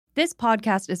This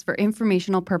podcast is for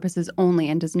informational purposes only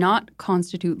and does not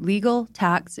constitute legal,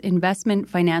 tax, investment,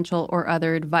 financial, or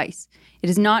other advice. It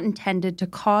is not intended to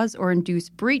cause or induce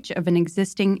breach of an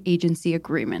existing agency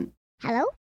agreement. Hello?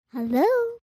 Hello?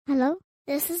 Hello?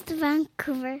 This is the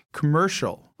Vancouver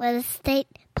Commercial Real Estate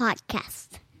Podcast.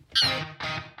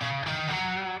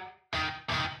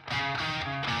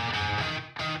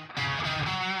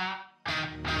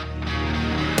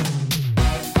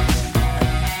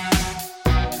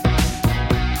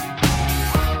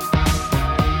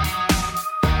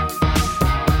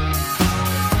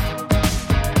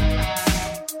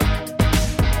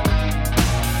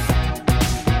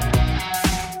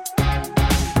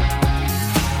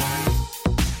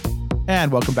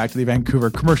 And welcome back to the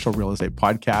Vancouver Commercial Real Estate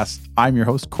Podcast. I'm your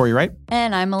host, Cory Wright.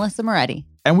 And I'm Melissa Moretti.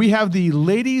 And we have the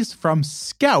ladies from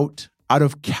Scout out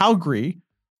of Calgary,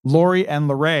 Lori and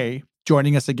Laurae,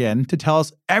 joining us again to tell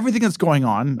us everything that's going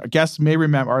on. Our guests may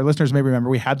remember, our listeners may remember,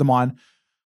 we had them on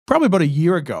probably about a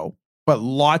year ago, but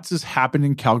lots has happened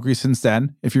in Calgary since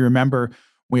then. If you remember,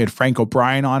 we had Frank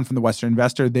O'Brien on from the Western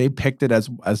Investor. They picked it as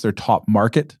their top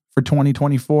market for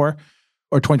 2024,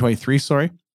 or 2023, sorry.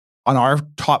 On our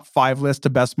top 5 list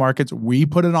of best markets, we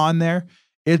put it on there.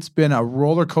 It's been a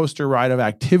roller coaster ride of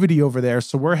activity over there.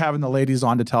 So we're having the ladies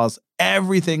on to tell us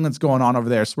everything that's going on over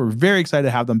there. So we're very excited to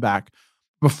have them back.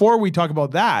 Before we talk about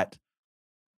that,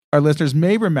 our listeners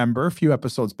may remember a few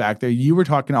episodes back there, you were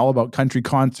talking all about country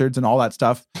concerts and all that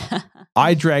stuff.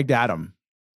 I dragged Adam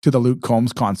to the Luke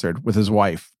Combs concert with his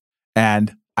wife.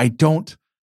 And I don't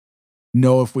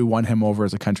know if we won him over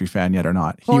as a country fan yet or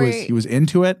not. He was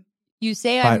into it. You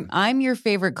say I'm your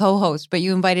favorite co-host, but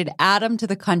you invited Adam to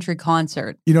the country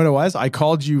concert. You know what it was? I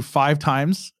called you 5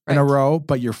 times in a row,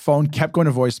 but your phone kept going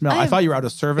to voicemail. I thought you were out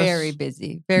of service. Very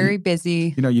busy. Very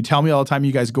busy. You know, you tell me all the time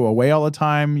you guys go away all the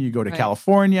time. You go to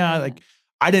California. Yeah. Like,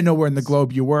 I didn't know where in the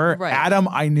globe you were. Right. Adam,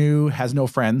 I knew, has no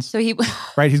friends. So he...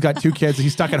 Right? He's got 2 kids.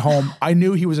 He's stuck at home. I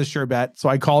knew he was a sure bet. So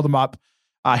I called him up.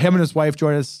 Him and his wife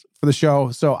joined us for the show.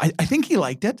 So I think he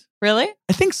liked it. Really?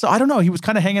 I think so. I don't know. He was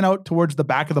kind of hanging out towards the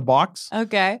back of the box.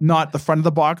 Okay. Not the front of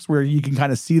the box where you can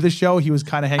kind of see the show. He was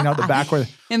kind of hanging out the back where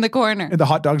in the corner. The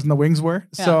hot dogs and the wings were.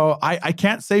 Yeah. So I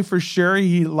can't say for sure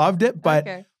he loved it, but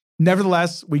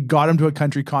nevertheless, we got him to a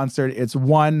country concert. It's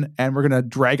one, and we're going to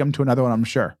drag him to another one, I'm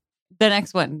sure. The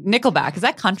next one, Nickelback. Is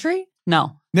that country?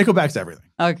 No. Nickelback's everything.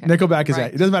 Okay. Nickelback is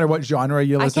that. It doesn't matter what genre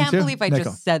you listen to. I can't believe I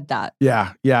just said that.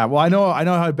 Yeah. Well, I know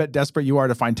how desperate you are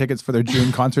to find tickets for their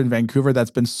June concert in Vancouver. That's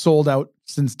been sold out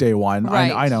since day one.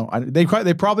 Right. I know. They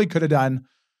probably could have done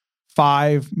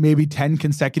 5, maybe 10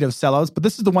 consecutive sellouts, but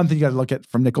this is the one thing you got to look at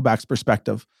from Nickelback's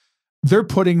perspective. They're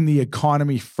putting the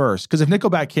economy first. Because if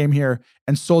Nickelback came here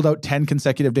and sold out 10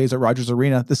 consecutive days at Rogers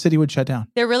Arena, the city would shut down.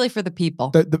 They're really for the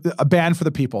people. A band for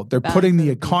the people. They're putting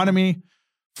the economy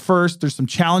first. There's some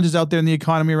challenges out there in the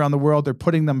economy around the world. They're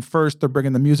putting them first. They're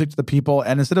bringing the music to the people.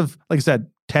 And instead of, like I said,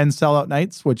 10 sellout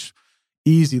nights, which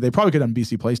easy, they probably could have done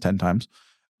BC Place 10 times.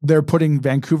 They're putting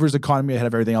Vancouver's economy ahead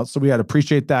of everything else. So we got to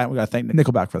appreciate that. We got to thank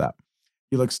Nickelback for that.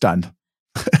 You look stunned.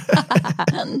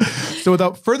 So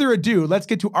without further ado, let's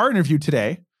get to our interview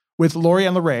today with Lori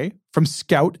and Laurae from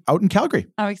Scout out in Calgary.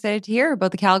 I'm excited to hear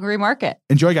about the Calgary market.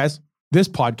 Enjoy, guys. This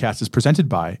podcast is presented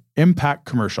by Impact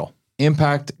Commercial.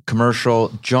 Impact Commercial,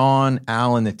 John,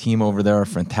 Alan, the team over there are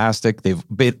fantastic.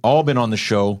 They've all been on the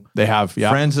show. They have,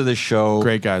 yeah. Friends of the show.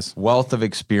 Great guys. Wealth of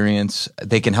experience.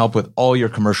 They can help with all your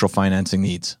commercial financing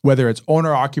needs. Whether it's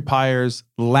owner-occupiers,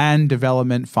 land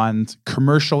development funds,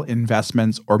 commercial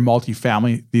investments, or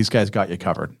multifamily, these guys got you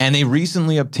covered. And they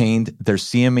recently obtained their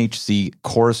CMHC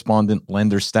correspondent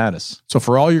lender status. So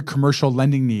for all your commercial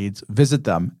lending needs, visit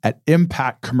them at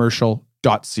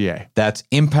impactcommercial.ca. That's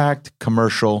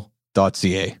impactcommercial.ca. All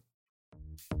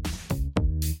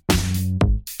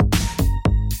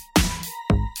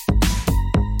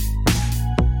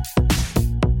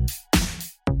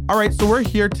right, so we're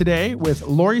here today with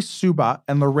Laurae Suba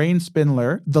and Laurae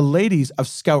Spindler, the ladies of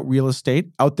Scout Real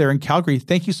Estate out there in Calgary.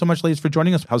 Thank you so much, ladies, for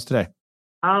joining us. How's today?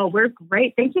 Oh, we're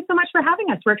great. Thank you so much for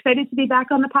having us. We're excited to be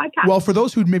back on the podcast. Well, for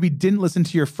those who maybe didn't listen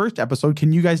to your first episode,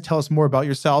 can you guys tell us more about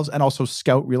yourselves and also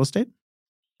Scout Real Estate?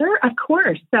 Sure, of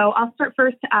course. So I'll start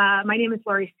first. My name is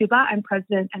Laurae Suba. I'm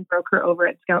president and broker over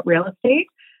at Scout Real Estate.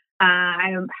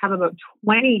 I have about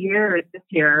 20 years this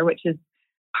year, which is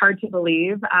hard to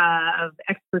believe, of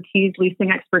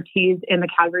leasing expertise in the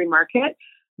Calgary market.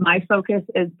 My focus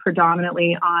is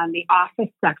predominantly on the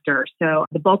office sector. So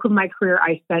the bulk of my career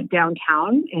I spent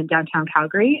downtown in downtown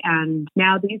Calgary. And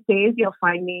now these days you'll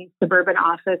find me suburban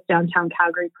office, downtown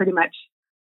Calgary, pretty much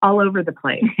all over the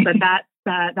place. But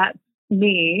that's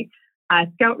me.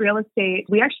 Scout Real Estate,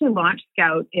 we actually launched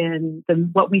Scout in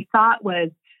what we thought was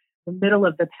the middle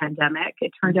of the pandemic.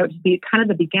 It turned out to be kind of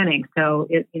the beginning. So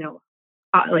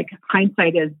like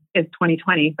hindsight is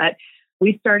 2020, but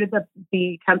we started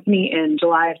the company in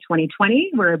July of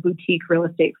 2020. We're a boutique real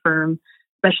estate firm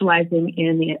specializing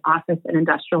in the office and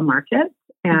industrial markets.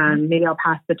 And maybe I'll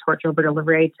pass the torch over to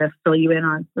Laurae to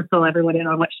fill everyone in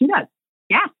on what she does.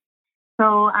 Yeah.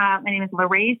 So my name is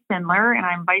Laurae Spindler, and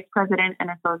I'm Vice President and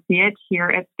Associate here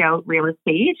at Scout Real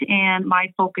Estate. And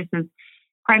my focus is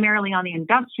primarily on the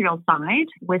industrial side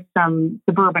with some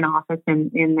suburban office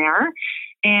in there.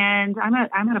 And I'm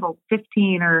at about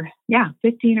 15 or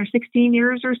 16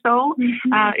 years or so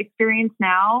experience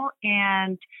now,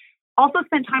 and also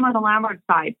spent time on the landlord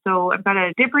side. So I've got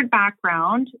a different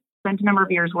background, spent a number of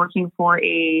years working for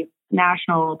a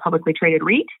national publicly traded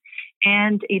REIT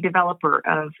and a developer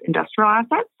of industrial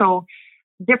assets. So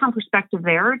different perspective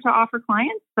there to offer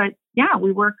clients. But yeah,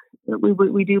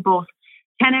 we do both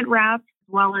tenant rep as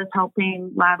well as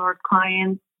helping landlord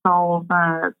clients solve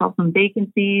some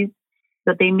vacancies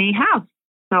that they may have.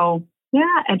 So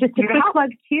yeah, and just a quick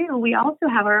plug too, we also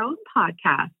have our own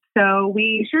podcast. So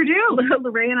we sure do.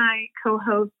 Laurae and I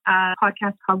co-host a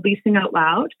podcast called Leasing Out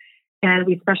Loud, and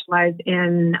we specialize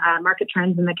in market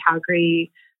trends in the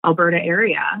Calgary, Alberta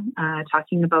area,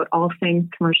 talking about all things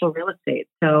commercial real estate.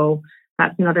 So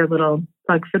that's another little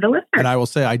plug for the listeners. And I will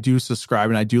say I do subscribe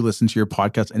and I do listen to your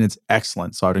podcast, and it's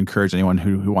excellent. So I would encourage anyone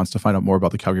who wants to find out more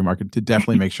about the Calgary market to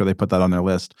definitely make sure they put that on their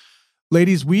list.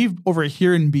 Ladies, we've over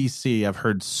here in BC, I've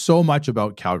heard so much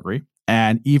about Calgary,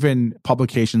 and even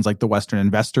publications like the Western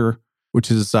Investor,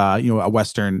 which is a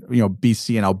Western,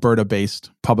 BC and Alberta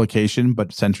based publication,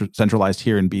 but centralized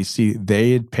here in BC.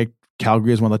 They had picked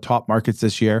Calgary as one of the top markets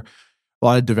this year. A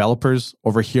lot of developers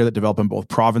over here that develop in both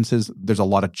provinces. There's a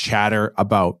lot of chatter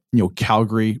about,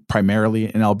 Calgary primarily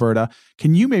in Alberta.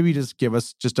 Can you maybe just give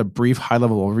us just a brief high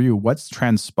level overview? What's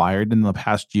transpired in the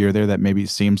past year there that maybe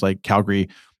seems like Calgary,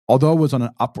 although it was on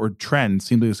an upward trend,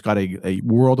 seems like it's got a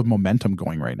world of momentum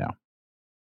going right now?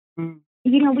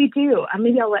 We do.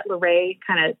 Maybe I'll let Laurae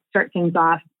kind of start things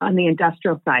off on the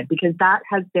industrial side, because that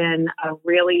has been a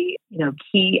really,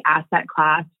 key asset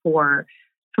class for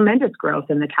tremendous growth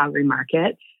in the Calgary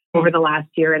market over the last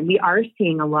year. And we are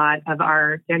seeing a lot of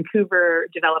our Vancouver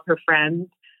developer friends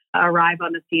arrive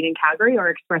on the scene in Calgary or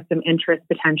express some interest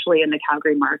potentially in the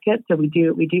Calgary market. So we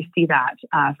do see that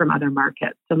from other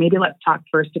markets. So maybe let's talk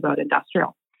first about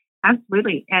industrial.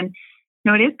 Absolutely. And,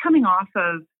 it is coming off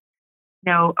of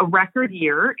a record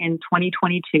year in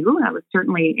 2022. That was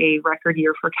certainly a record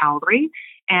year for Calgary.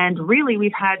 And really,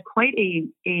 we've had quite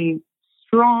a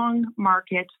strong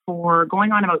market for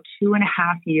going on about 2.5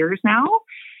 years now.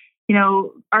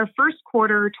 Our first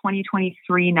quarter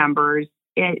 2023 numbers,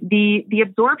 the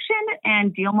absorption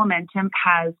and deal momentum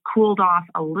has cooled off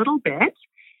a little bit.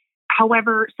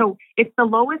 However, so it's the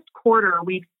lowest quarter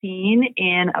we've seen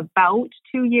in about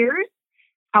 2 years.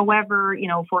 However,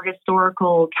 for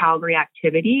historical Calgary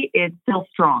activity, it's still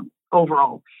strong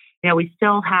overall. We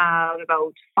still have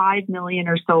about 5 million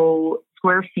or so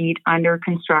square feet under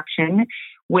construction,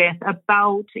 with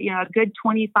about a good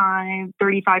 25-35%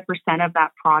 of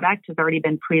that product has already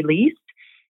been pre-leased.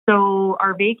 So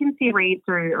our vacancy rates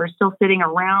are still sitting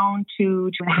around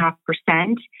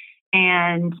 2.5%.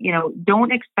 And,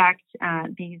 don't expect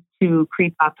these to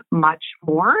creep up much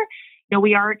more.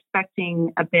 We are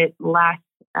expecting a bit less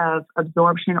of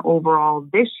absorption overall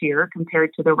this year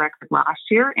compared to the record last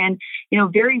year. And,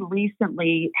 very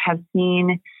recently have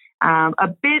seen a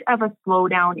bit of a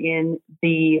slowdown in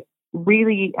the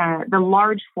really the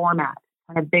large format,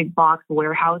 kind of big box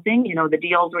warehousing, the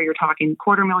deals where you're talking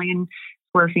 250,000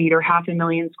 square feet or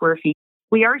 500,000 square feet.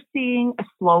 We are seeing a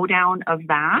slowdown of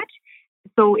that.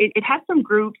 So it has some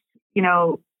groups,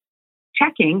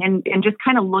 checking and just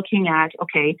kind of looking at,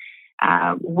 okay,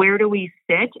 where do we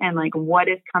sit and what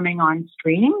is coming on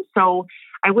stream? So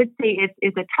I would say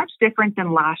it's a touch different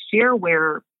than last year,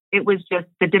 where it was just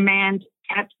the demand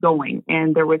kept going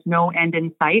and there was no end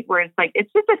in sight, where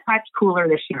it's just a touch cooler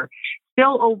this year.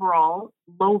 Still overall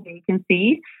low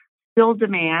vacancy, still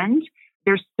demand.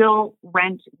 There's still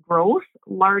rent growth,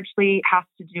 largely has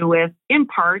to do with, in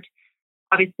part,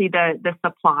 obviously the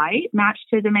supply matched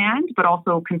to demand, but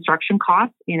also construction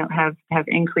costs, have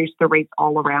increased the rates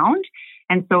all around.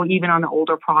 And so even on the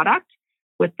older product,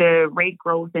 with the rate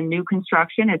growth in new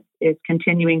construction, it's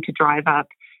continuing to drive up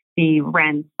the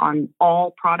rents on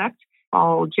all product,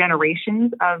 all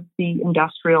generations of the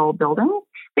industrial buildings.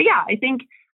 But yeah, I think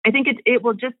it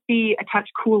will just be a touch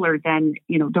cooler than,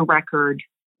 the record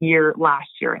year last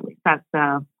year. At least that's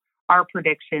our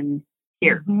prediction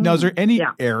here. Now, is there any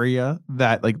Yeah. area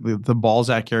that, like the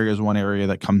Balzac area is one area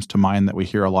that comes to mind that we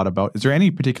hear a lot about. Is there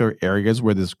any particular areas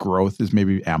where this growth is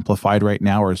maybe amplified right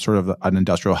now, or sort of an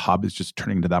industrial hub is just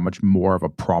turning into that much more of a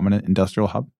prominent industrial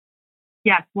hub?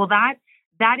 Yes. Well, that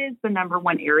is the number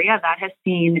one area that has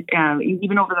seen,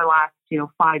 even over the last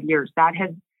 5 years, that has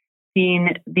seen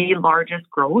the largest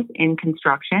growth in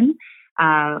construction.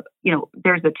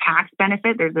 There's a tax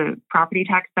benefit, there's a property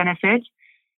tax benefit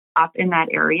up in that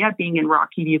area, being in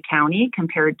Rocky View County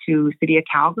compared to City of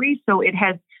Calgary. So it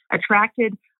has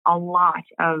attracted a lot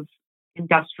of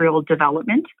industrial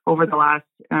development over the last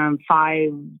 5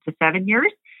 to 7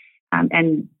 years,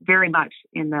 and very much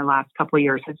in the last couple of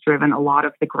years has driven a lot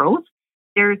of the growth.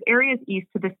 There's areas east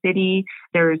of the city.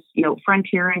 There's,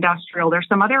 Frontier Industrial. There's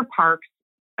some other parks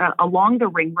along the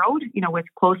ring road, with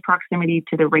close proximity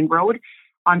to the ring road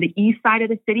on the east side of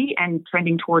the city and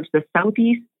trending towards the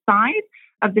southeast side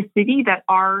of the city that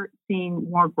are seeing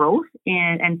more growth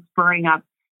and spurring up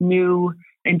new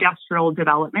industrial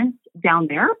developments down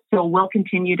there. So we'll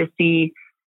continue to see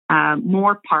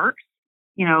more parks,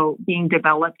 being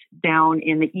developed down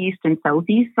in the east and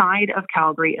southeast side of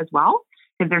Calgary as well,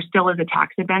 because there still is a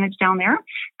tax advantage down there.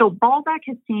 So Balzac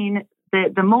has seen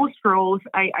the most growth,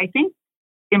 I think,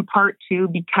 in part too,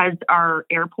 because our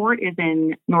airport is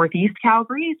in northeast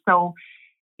Calgary. So,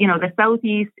 the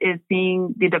southeast is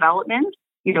seeing the development,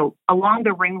 along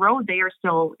the ring road. They are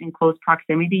still in close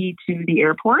proximity to the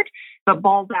airport, but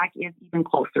Balzac is even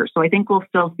closer. So I think we'll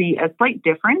still see a slight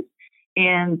difference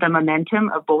in the momentum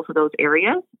of both of those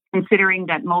areas, considering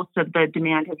that most of the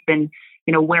demand has been,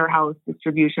 warehouse,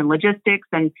 distribution, logistics,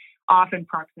 and often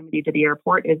proximity to the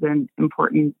airport is an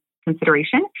important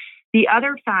consideration. The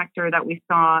other factor that we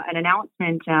saw an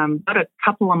announcement about a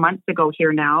couple of months ago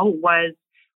here now was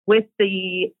with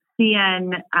the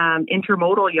CN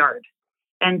intermodal yard.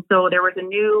 And so there was a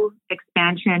new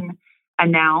expansion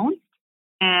announced,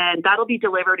 and that'll be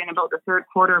delivered in about the third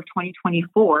quarter of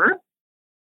 2024.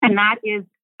 And that is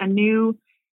a new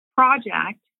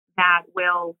project that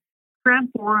will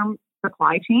transform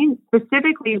supply chain,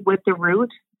 specifically with the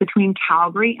route between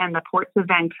Calgary and the ports of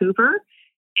Vancouver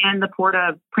and the port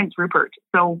of Prince Rupert.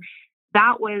 So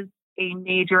that was a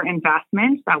major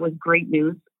investment. That was great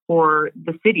news for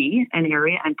the city and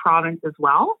area and province as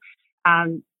well.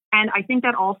 And I think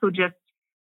that also just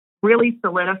really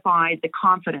solidified the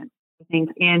confidence, I think,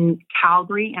 in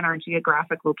Calgary and our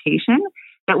geographic location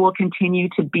that will continue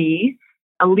to be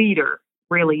a leader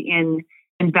really in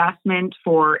investment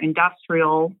for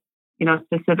industrial,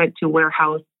 specific to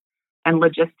warehouse and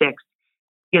logistics,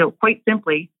 quite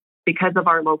simply because of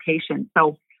our location.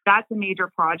 So that's a major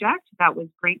project. That was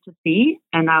great to see,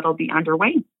 and that'll be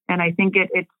underway. And I think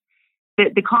it's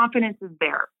the confidence is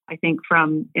there, I think,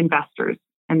 from investors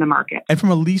in the market. And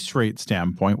from a lease rate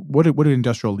standpoint, what do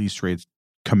industrial lease rates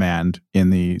command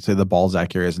in the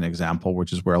Balzac area as an example,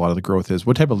 which is where a lot of the growth is?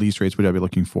 What type of lease rates would I be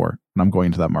looking for when I'm going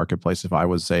into that marketplace if I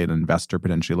was, say, an investor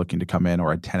potentially looking to come in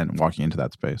or a tenant walking into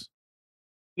that space?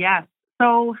 Yes.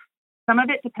 So some of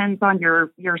it depends on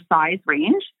your size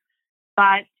range.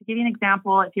 But to give you an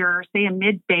example, if you're, say, a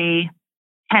mid-bay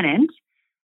tenant,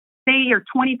 say you're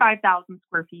 25,000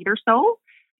 square feet or so,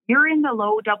 you're in the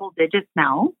low double digits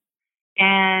now.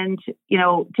 And,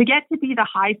 to get to be the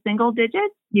high single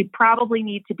digits, you probably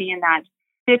need to be in that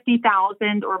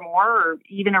 50,000 or more, or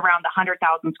even around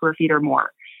 100,000 square feet or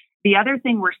more. The other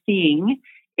thing we're seeing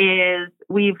is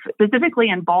we've, specifically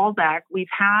in Balzac, we've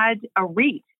had a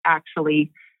REIT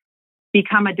actually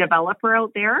become a developer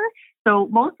out there. So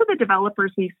most of the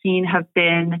developers we've seen have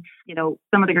been,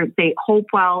 some of the groups, say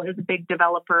Hopewell is a big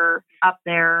developer up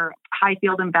there,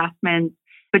 Highfield Investments.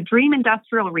 But Dream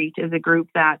Industrial REIT is a group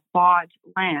that bought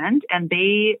land, and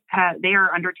they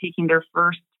are undertaking their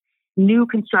first new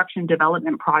construction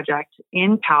development project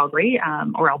in Calgary,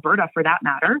 or Alberta for that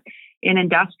matter, in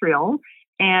industrial.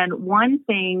 And one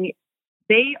thing,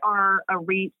 they are a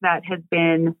REIT that has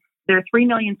been, they're 3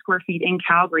 million square feet in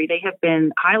Calgary. They have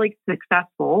been highly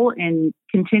successful in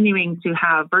continuing to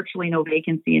have virtually no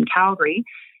vacancy in Calgary.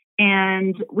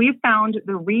 And we've found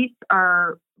the REITs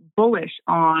are bullish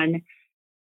on,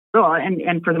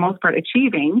 and for the most part,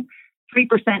 achieving 3%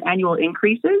 annual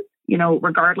increases,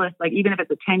 regardless, like even if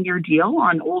it's a 10-year deal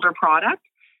on older product,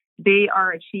 they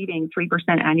are achieving 3%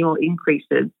 annual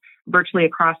increases virtually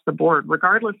across the board,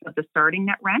 regardless of the starting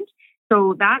net rent.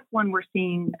 So that's one we're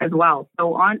seeing as well.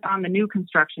 So on the new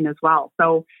construction as well.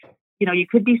 So, you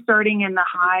could be starting in the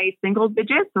high single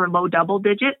digits or low double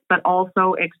digits, but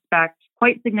also expect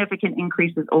quite significant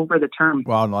increases over the term.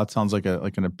 Wow, that sounds like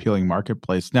an appealing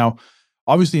marketplace. Now,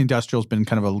 obviously, industrial has been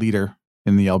kind of a leader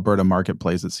in the Alberta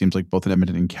marketplace. It seems like both in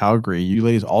Edmonton and Calgary. You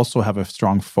ladies also have a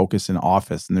strong focus in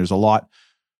office, and there's a lot.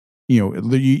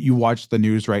 You watch the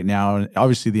news right now, and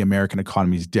obviously the American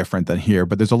economy is different than here,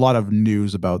 but there's a lot of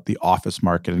news about the office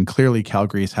market. And clearly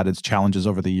Calgary has had its challenges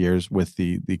over the years with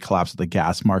the collapse of the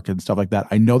gas market and stuff like that.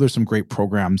 I know there's some great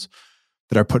programs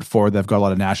that are put forward that have got a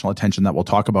lot of national attention that we'll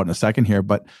talk about in a second here.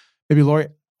 But maybe, Laurae,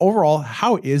 overall,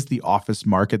 how is the office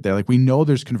market there? Like, we know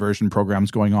there's conversion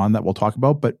programs going on that we'll talk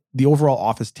about, but the overall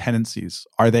office tenancies,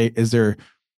 is there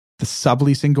the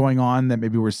subleasing going on that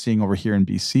maybe we're seeing over here in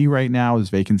BC right now?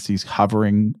 Is vacancies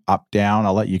hovering up, down?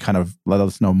 I'll let you kind of let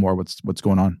us know more what's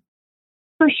going on.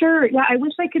 For sure. Yeah, I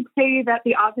wish I could say that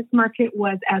the office market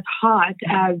was as hot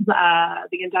as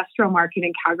the industrial market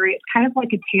in Calgary. It's kind of like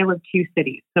a tale of two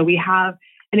cities. So we have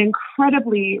an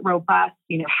incredibly robust,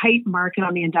 hype market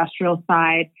on the industrial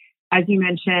side. As you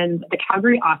mentioned, the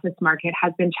Calgary office market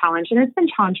has been challenged, and it's been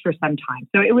challenged for some time.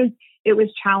 So it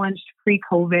was challenged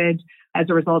pre-COVID as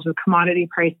a result of commodity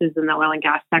prices in the oil and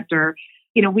gas sector.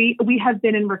 We have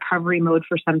been in recovery mode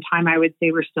for some time. I would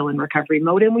say we're still in recovery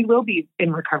mode, and we will be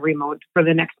in recovery mode for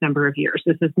the next number of years.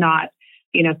 This is not,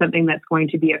 something that's going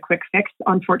to be a quick fix,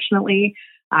 unfortunately.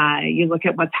 You look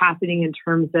at what's happening in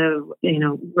terms of,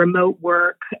 remote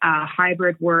work,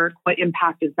 hybrid work, what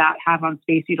impact does that have on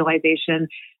space utilization?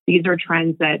 These are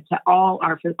trends that all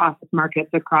our office markets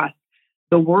across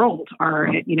the world are,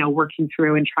 working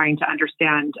through and trying to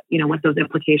understand, what those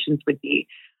implications would be.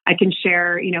 I can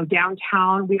share,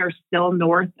 downtown, we are still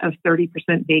north of 30%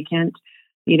 vacant.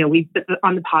 We've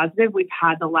on the positive, we've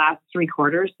had the last 3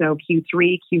 quarters. So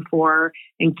Q3, Q4,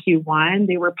 and Q1,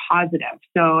 they were positive.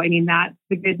 So, that's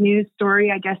the good news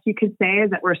story, I guess you could say,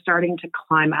 is that we're starting to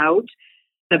climb out.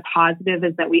 The positive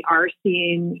is that we are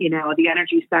seeing, the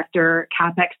energy sector,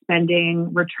 CapEx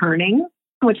spending returning,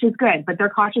 which is good, but they're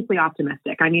cautiously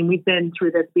optimistic. We've been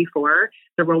through this before.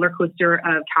 The roller coaster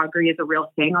of Calgary is a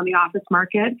real thing on the office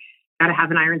market. Got to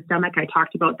have an iron stomach. I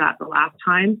talked about that the last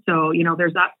time. So,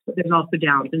 there's ups, but there's also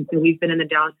downs. And so we've been in the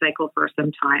down cycle for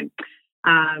some time.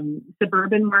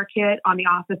 Suburban market on the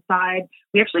office side,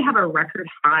 we actually have a record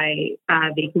high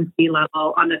vacancy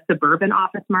level on the suburban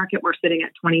office market. We're sitting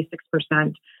at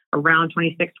 26%, around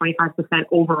 26, 25%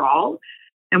 overall.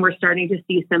 And we're starting to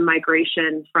see some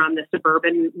migration from the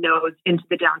suburban nodes into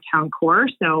the downtown core.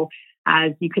 So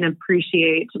as you can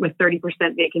appreciate, with 30%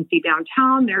 vacancy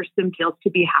downtown, there's some deals to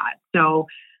be had. So,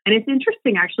 and it's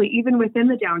interesting, actually, even within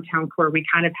the downtown core, we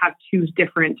kind of have 2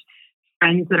 different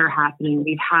trends that are happening.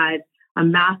 We've had a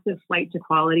massive flight to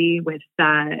quality with,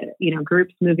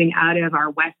 groups moving out of our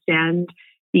West End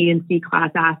B and C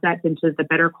class assets into the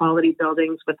better quality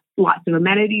buildings with lots of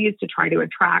amenities to try to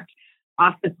attract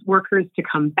office workers to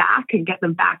come back and get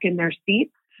them back in their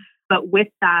seats. But with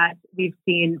that, we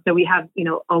have,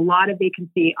 a lot of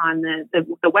vacancy on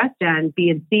the West End, B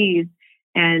and Cs,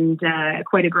 and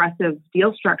quite aggressive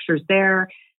deal structures there.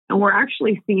 And we're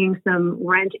actually seeing some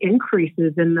rent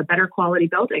increases in the better quality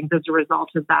buildings as a result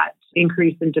of that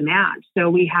increase in demand. So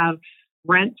we have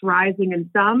rents rising in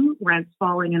some, rents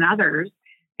falling in others.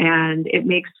 And it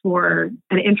makes for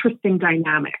an interesting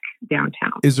dynamic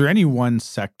downtown. Is there any one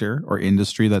sector or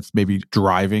industry that's maybe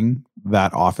driving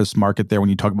that office market there when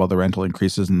you talk about the rental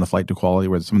increases and the flight to quality,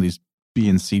 where some of these B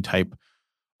and C type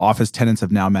office tenants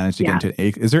have now managed to get into A?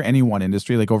 Is there any one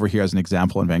industry? Like over here, as an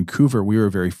example, in Vancouver, we were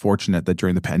very fortunate that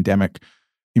during the pandemic,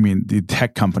 the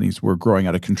tech companies were growing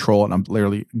out of control and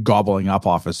literally gobbling up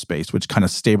office space, which kind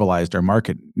of stabilized our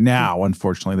market. Now,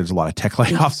 unfortunately, there's a lot of tech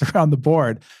layoffs around the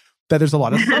board. That there's a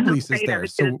lot of subleases there.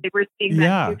 So we're seeing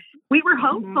that too. We were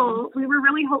hopeful. We were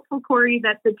really hopeful, Corey,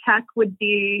 that the tech would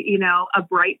be, a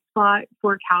bright spot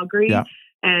for Calgary. Yeah.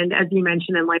 And as you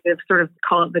mentioned, in light of sort of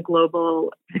call it the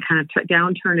global kind of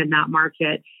downturn in that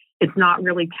market, it's not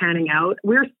really panning out.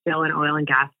 We're still an oil and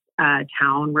gas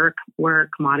town. We're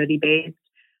commodity based.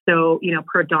 So,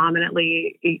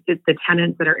 predominantly the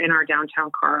tenants that are in our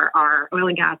downtown core are oil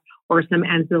and gas or some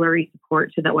ancillary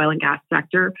support to the oil and gas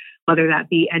sector, whether that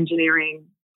be engineering,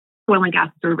 oil and gas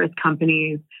service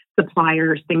companies,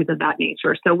 suppliers, things of that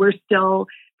nature. So we're still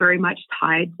very much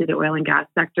tied to the oil and gas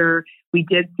sector. We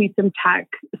did see some tech,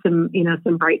 some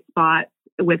bright spots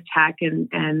with tech,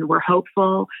 and we're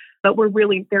hopeful, but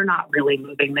they're not really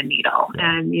moving the needle.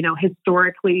 And,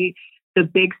 historically, the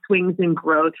big swings in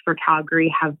growth for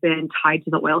Calgary have been tied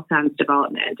to the oil sands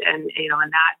development. And,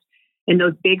 in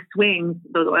those big swings,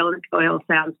 those oil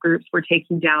sands groups were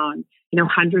taking down,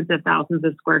 hundreds of thousands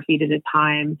of square feet at a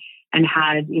time and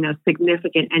had,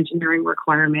 significant engineering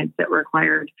requirements that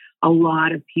required a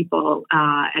lot of people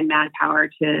and manpower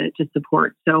to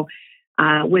support. So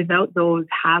Without those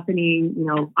happening,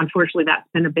 unfortunately,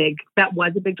 that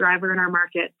was a big driver in our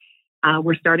market.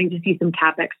 We're starting to see some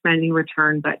CapEx spending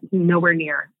return, but nowhere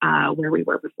near where we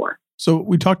were before. So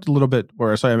we talked a little bit,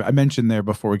 I mentioned there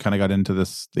before we kind of got into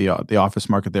this, the office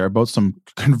market there, about some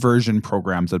conversion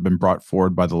programs that have been brought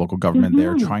forward by the local government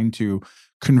there, trying to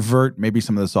convert maybe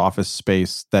some of this office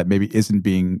space that maybe isn't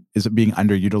being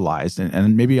underutilized.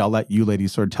 And maybe I'll let you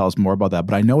ladies sort of tell us more about that.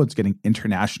 But I know it's getting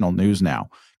international news now.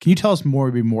 Can you tell us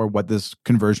more what this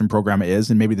conversion program is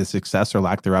and maybe the success or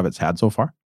lack thereof it's had so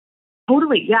far?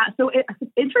 Totally. Yeah. So it's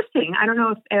interesting. I don't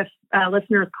know if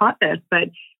listeners caught this, but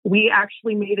we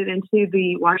actually made it into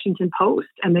the Washington Post,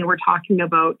 and they were talking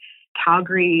about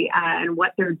Calgary and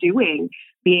what they're doing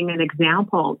being an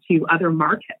example to other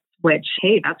markets, which,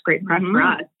 hey, that's great press for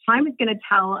us. Time is going to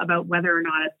tell about whether or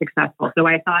not it's successful. So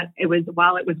I thought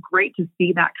while it was great to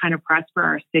see that kind of press for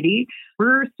our city,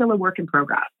 we're still a work in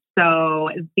progress. So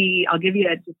I'll give you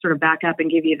just sort of back up and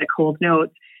give you the cold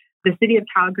notes. The city of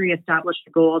Calgary established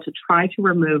a goal to try to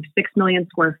remove 6 million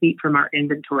square feet from our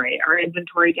inventory. Our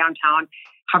inventory downtown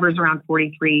hovers around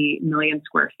 43 million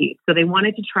square feet. So they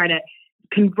wanted to try to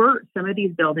convert some of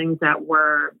these buildings that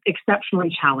were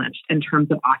exceptionally challenged in terms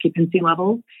of occupancy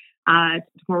levels to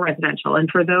more residential. And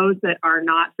for those that are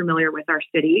not familiar with our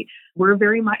city, we're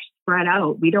very much spread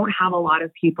out. We don't have a lot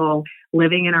of people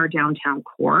living in our downtown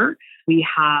core. We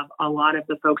have a lot of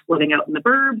the folks living out in the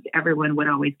burbs. Everyone would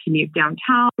always commute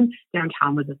downtown.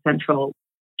 Downtown was a central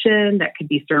location that could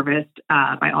be serviced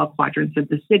by all quadrants of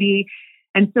the city.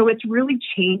 And so it's really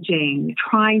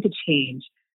trying to change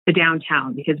the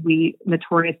downtown, because we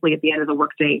notoriously at the end of the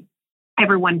workday,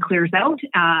 everyone clears out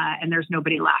and there's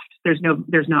nobody left. There's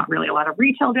not really a lot of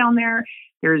retail down there.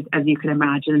 There's, as you can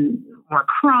imagine, more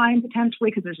crime potentially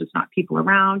because there's just not people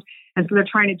around. And so they're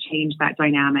trying to change that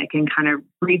dynamic and kind of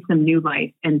breathe some new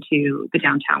life into the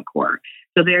downtown core.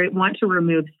 So they want to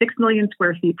remove 6 million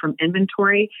square feet from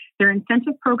inventory. Their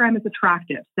incentive program is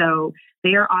attractive. So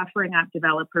they are offering up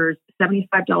developers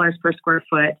 $75 per square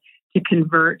foot to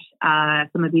convert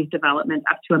some of these developments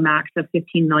up to a max of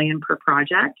 $15 million per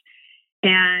project.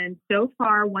 And so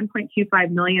far, 1.25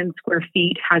 million square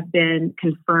feet has been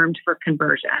confirmed for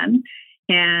conversion.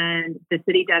 And the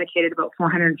city dedicated about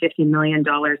 $450 million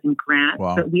in grants.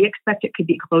 Wow. But we expect it could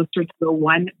be closer to a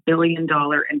 $1 billion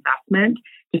investment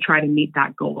to try to meet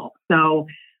that goal. So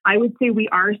I would say we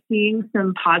are seeing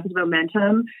some positive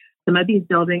momentum. Some of these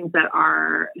buildings that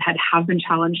have been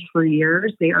challenged for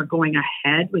years, they are going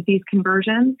ahead with these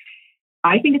conversions.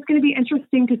 I think it's going to be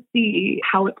interesting to see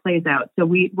how it plays out. So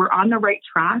we're on the right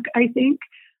track, I think.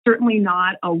 Certainly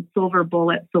not a silver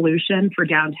bullet solution for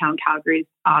downtown Calgary's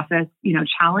office,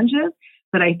 challenges,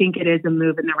 but I think it is a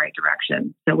move in the right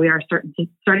direction. So we are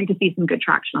starting to see some good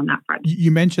traction on that front. You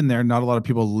mentioned there, not a lot of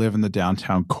people live in the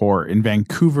downtown core. In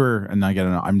Vancouver, and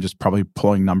again, I'm just probably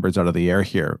pulling numbers out of the air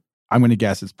here. I'm going to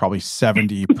guess it's probably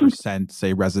 70%,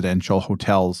 say, residential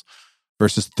hotels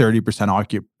versus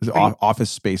 30% office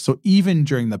space. So even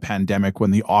during the pandemic, when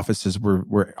the offices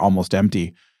were almost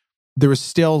empty, there was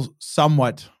still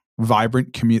somewhat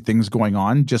vibrant commute things going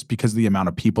on just because of the amount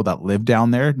of people that live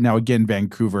down there. Now, again,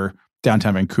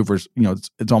 downtown Vancouver's,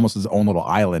 it's almost its own little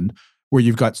island where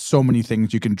you've got so many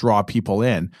things you can draw people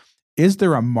in. Is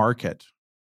there a market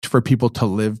for people to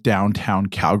live downtown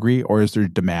Calgary, or is there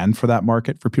demand for that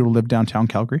market for people to live downtown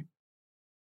Calgary?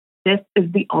 This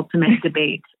is the ultimate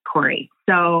debate, Corey.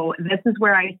 So this is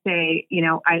where I say,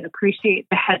 I appreciate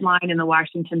the headline in the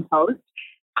Washington Post.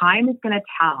 Time is going to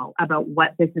tell about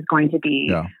what this is going to be.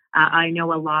 Yeah. I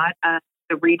know a lot of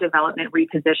the redevelopment,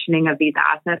 repositioning of these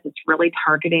assets. It's really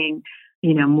targeting,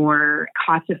 more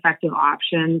cost-effective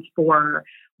options for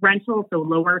rentals, so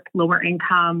lower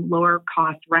income, lower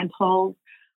cost rentals.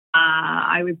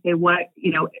 I would say,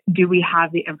 do we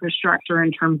have the infrastructure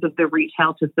in terms of the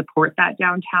retail to support that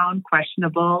downtown?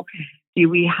 Questionable. Do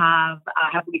we have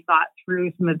we thought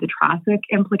through some of the traffic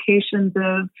implications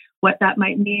of what that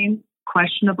might mean?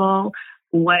 Questionable.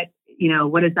 What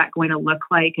is that going to look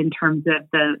like in terms of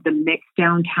the mix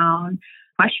downtown?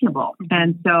 Questionable.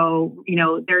 And so,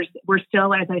 we're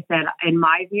still, as I said, in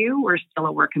my view, we're still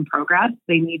a work in progress.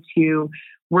 They need to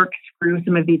work through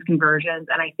some of these conversions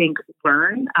and I think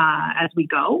learn as we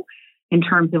go in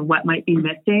terms of what might be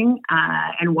missing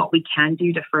and what we can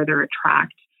do to further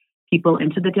attract people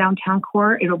into the downtown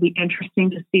core. It'll be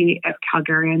interesting to see if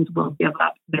Calgarians will give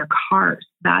up their cars.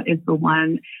 That is the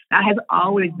one that has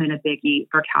always been a biggie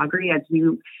for Calgary. As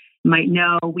you might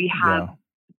know, we have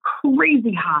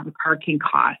crazy high parking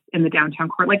costs in the downtown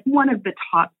core, like one of the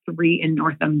top 3 in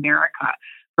North America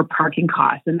for parking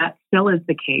costs. And that still is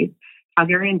the case.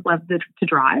 Calgarians love to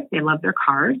drive. They love their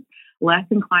cars. less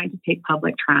inclined to take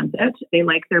public transit. They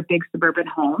like their big suburban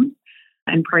homes,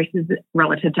 and prices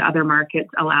relative to other markets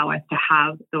allow us to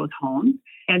have those homes.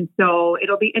 And so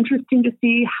it'll be interesting to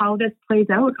see how this plays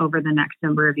out over the next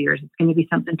number of years. It's going to be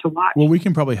something to watch. Well, we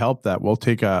can probably help that. We'll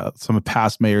take some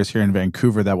past mayors here in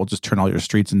Vancouver that will just turn all your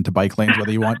streets into bike lanes,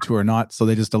 whether you want to or not. So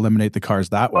they just eliminate the cars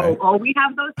that way. Oh, we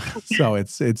have those. So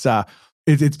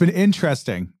it's been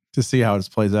interesting to see how this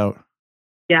plays out.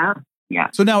 Yeah. Yeah.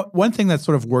 So now, one thing that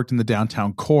sort of worked in the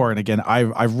downtown core, and again,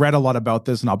 I've read a lot about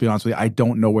this, and I'll be honest with you, I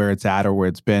don't know where it's at or where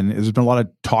it's been. There's been a lot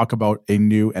of talk about a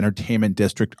new entertainment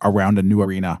district around a new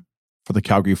arena for the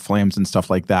Calgary Flames and stuff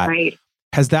like that. Right.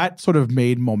 Has that sort of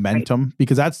made momentum? Right.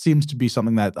 Because that seems to be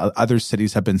something that other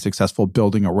cities have been successful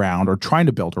building around or trying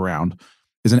to build around,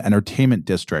 is an entertainment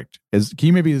district. Can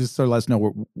you maybe just sort of let us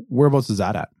know whereabouts is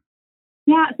that at?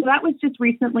 Yeah, so that was just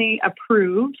recently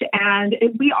approved, and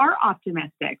we are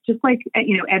optimistic. Just like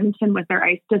Edmonton with their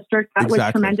ice district, that was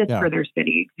tremendous for their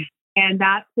city, and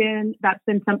that's been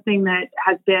something that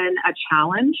has been a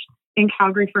challenge in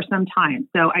Calgary for some time.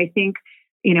 So I think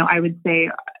I would say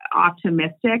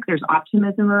optimistic. There's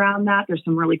optimism around that. There's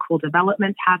some really cool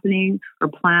developments happening or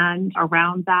planned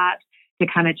around that to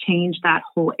kind of change that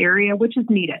whole area, which is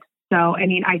needed. So,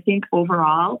 I think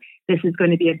overall, this is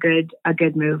going to be a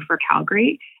good move for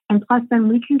Calgary. And plus, then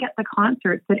we can get the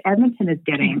concerts that Edmonton is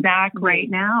getting right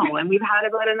now. And we've had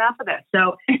about enough of this.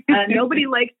 So nobody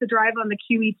likes to drive on the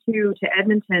QE2 to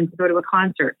Edmonton to go to a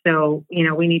concert. So,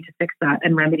 we need to fix that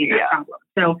and remedy that problem.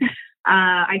 So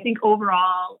I think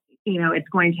overall, it's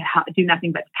going to do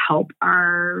nothing but help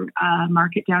our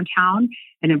market downtown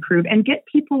and improve and get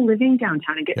people living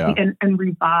downtown and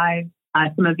revive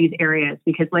some of these areas,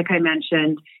 because like I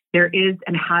mentioned, there is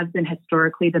and has been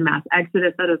historically the mass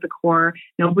exodus out of the core.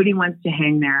 Nobody wants to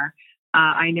hang there.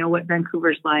 I know what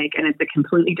Vancouver's like, and it's a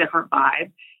completely different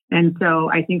vibe. And so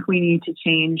I think we need to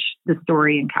change the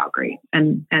story in Calgary,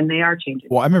 and they are changing.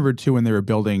 Well, I remember too when they were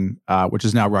building, which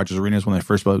is now Rogers Arenas, when they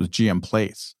first built it was GM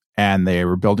Place, and they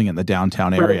were building it in the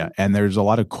downtown area. Right. And there's a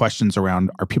lot of questions around,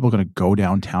 are people going to go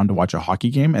downtown to watch a hockey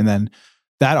game? And then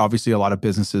that obviously a lot of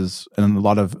businesses and a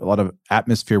lot of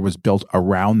atmosphere was built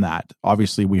around that.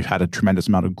 Obviously, we've had a tremendous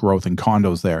amount of growth in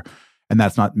condos there, and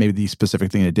that's not maybe the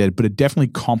specific thing it did, but it definitely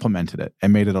complemented it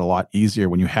and made it a lot easier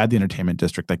when you had the entertainment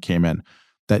district that came in,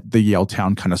 that the Yale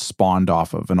Town kind of spawned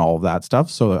off of and all of that stuff.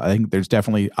 So I think there's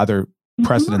definitely other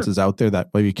precedences out there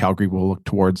that maybe Calgary will look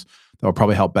towards that will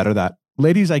probably help better that.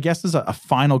 Ladies, I guess this is a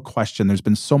final question. There's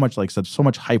been so much, like I said, so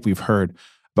much hype we've heard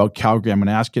about Calgary. I'm going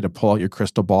to ask you to pull out your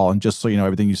crystal ball, and just so you know,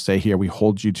 everything you say here, we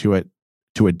hold you to it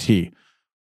to a T.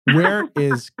 Where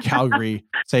is Calgary,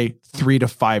 say, 3 to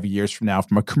 5 years from now,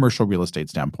 from a commercial real estate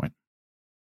standpoint?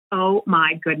 Oh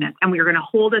my goodness! And we're going to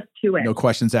hold us to it. No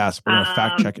questions asked. We're going to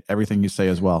fact check everything you say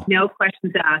as well. No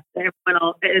questions asked.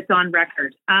 It's on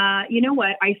record. You know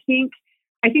what? I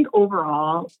think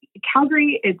overall,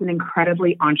 Calgary is an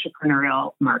incredibly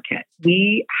entrepreneurial market.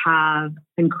 We have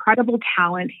incredible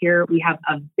talent here. We have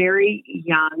a very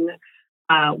young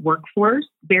workforce,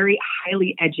 very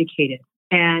highly educated.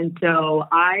 And so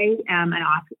I am an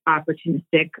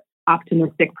optimistic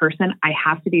person. I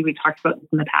have to be. We talked about this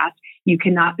in the past. You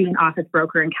cannot be an office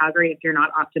broker in Calgary if you're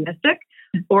not optimistic,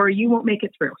 or you won't make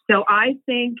it through. So I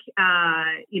think,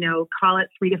 call it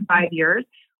 3 to 5 years.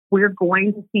 We're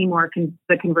going to see more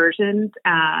the conversions.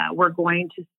 We're going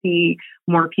to see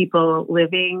more people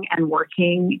living and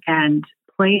working and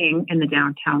playing in the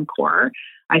downtown core.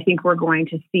 I think we're going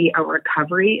to see a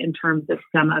recovery in terms of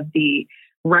some of the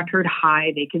record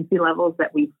high vacancy levels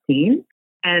that we've seen.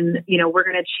 And, we're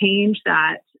going to change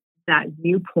that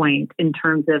viewpoint in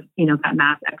terms of, that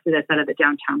mass exodus out of the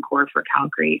downtown core for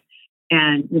Calgary.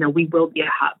 And, we will be a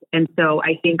hub. And so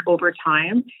I think over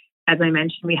time, as I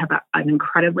mentioned, we have an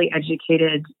incredibly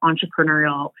educated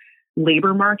entrepreneurial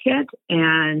labor market.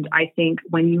 And I think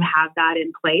when you have that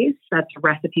in place, that's a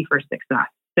recipe for success.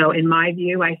 So in my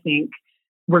view, I think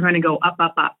we're going to go up,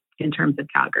 up, up in terms of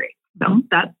Calgary. So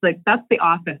that's the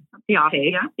office.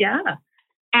 Yeah.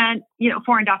 And,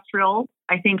 for industrial,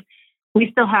 I think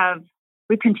we've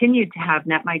continued to have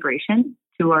net migration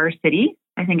to our city.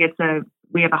 I think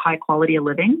we have a high quality of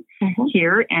living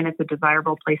here, and it's a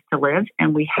desirable place to live.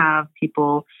 And we have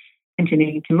people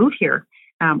continuing to move here.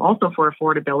 Also for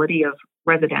affordability of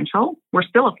residential, we're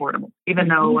still affordable, even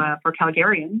though for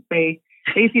Calgarians, they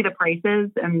see the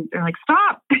prices and they're like,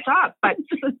 stop. But,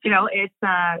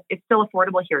 it's still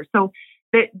affordable here. So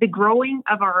the growing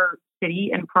of our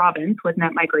city and province with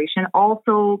net migration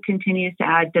also continues to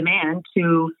add demand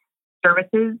to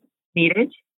services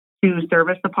needed to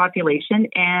service the population,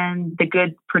 and the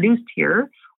goods produced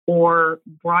here or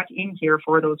brought in here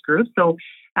for those groups. So,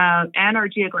 and our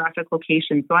geographic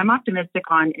location. So I'm optimistic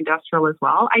on industrial as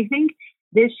well. I think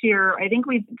this year,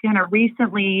 we've kind of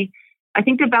recently,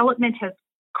 development has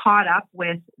caught up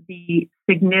with the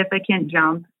significant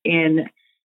jump in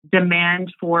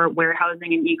demand for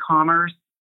warehousing and e-commerce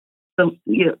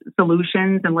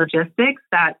solutions and logistics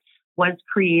that was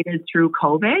created through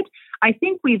COVID. I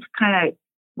think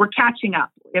we're catching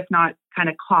up, if not kind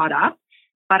of caught up.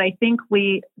 But I think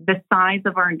the size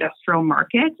of our industrial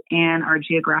market and our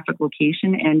geographic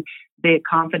location and the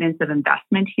confidence of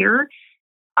investment here,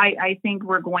 I think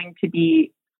we're going to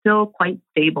be still quite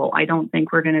stable. I don't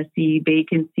think we're going to see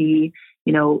vacancy,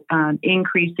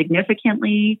 increase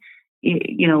significantly,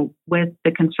 with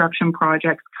the construction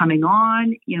projects coming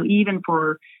on, even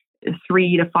for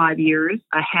 3 to 5 years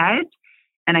ahead.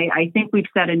 And I think we've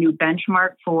set a new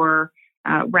benchmark for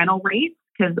rental rates,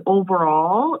 because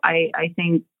overall, I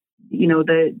think,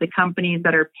 the companies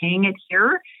that are paying it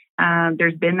here,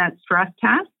 there's been that stress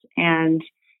test, and,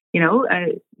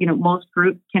 most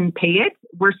groups can pay it.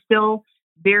 We're still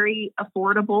very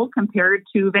affordable compared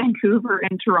to Vancouver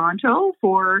and Toronto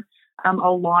for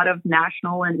a lot of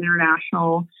national and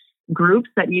international groups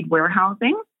that need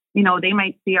warehousing. They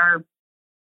might see our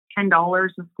 $10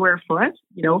 a square foot,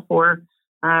 for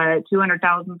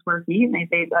 200,000 square feet, and they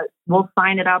say that we'll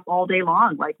sign it up all day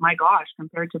long. Like, my gosh,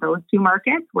 compared to those two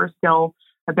markets, we're still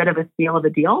a bit of a steal of a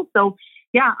deal. So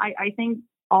yeah, I think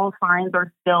all signs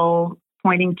are still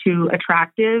pointing to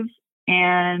attractive.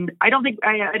 And I don't think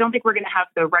we're going to have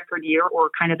the record year or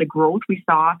kind of the growth we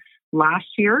saw last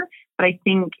year, but I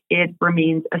think it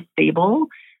remains a stable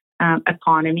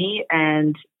economy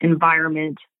and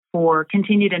environment for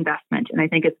continued investment. And I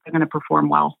think it's going to perform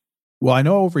well. Well, I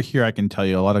know over here, I can tell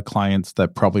you a lot of clients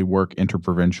that probably work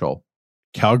interprovincial.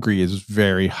 Calgary is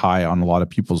very high on a lot of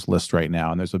people's list right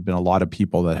now. And there's been a lot of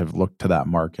people that have looked to that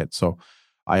market. So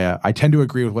I tend to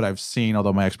agree with what I've seen,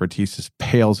 although my expertise is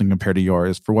pales in compared to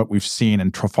yours. For what we've seen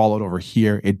and followed over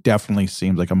here, it definitely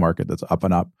seems like a market that's up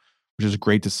and up, which is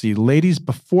great to see. Ladies,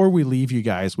 before we leave you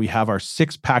guys, we have our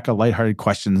 6-pack of lighthearted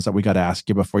questions that we got to ask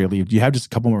you before you leave. Do you have just a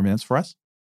couple more minutes for us?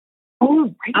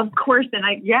 Oh, of course. And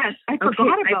I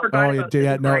forgot about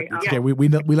that. No, it's okay. We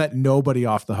let nobody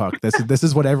off the hook. This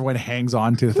is what everyone hangs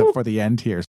on to for the end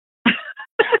here.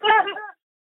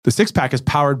 The 6-pack is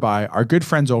powered by our good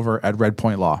friends over at Red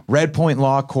Point Law. Red Point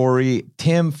Law, Corey,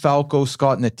 Tim, Falco,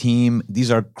 Scott, and the team.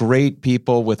 These are great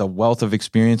people with a wealth of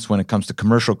experience when it comes to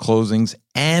commercial closings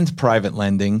and private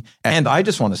lending. And I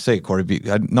just want to say, Corey,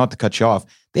 not to cut you off,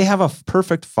 they have a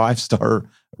perfect 5-star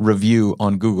review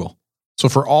on Google. So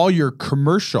for all your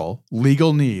commercial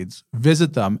legal needs,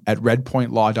 visit them at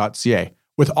redpointlaw.ca,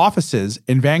 with offices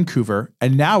in Vancouver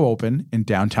and now open in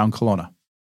downtown Kelowna.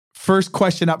 First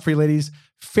question up for you, ladies.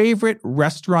 Favorite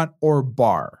restaurant or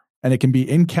bar? And it can be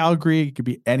in Calgary, it could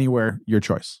be anywhere, your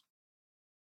choice.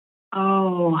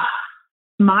 Oh,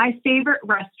 my favorite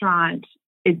restaurant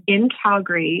is in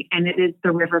Calgary, and it is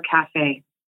the River Cafe.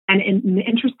 And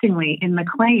interestingly, in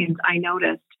Maclean's, I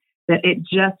noticed that it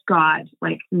just got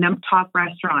top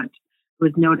restaurant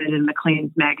was noted in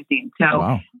Maclean's magazine. So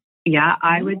wow. Yeah,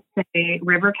 I would say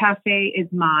River Cafe is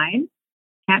mine.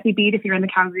 Can't be beat if you're in the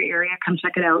Calgary area. Come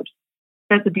check it out.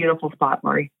 That's a beautiful spot,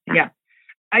 Lori. Yeah.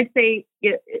 I'd say,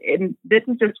 and this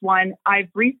is just one, I've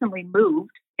recently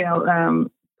moved, on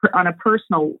a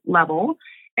personal level,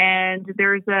 and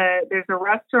there's a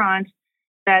restaurant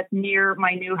that's near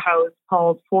my new house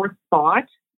called Fourth Spot,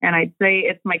 and I'd say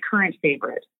it's my current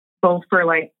favorite, both for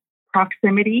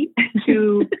proximity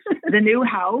to the new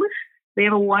house. They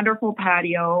have a wonderful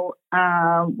patio.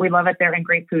 We love it there, and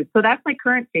great food. So that's my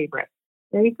current favorite.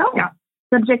 There you go. Yeah.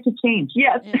 Subject to change.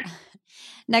 Yes. Yeah.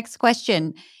 Next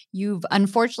question. You've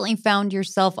unfortunately found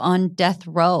yourself on death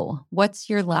row. What's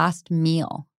your last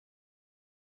meal?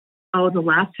 Oh, the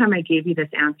last time I gave you this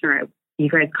answer, you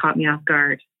guys caught me off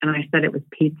guard, and I said it was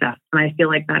pizza. And I feel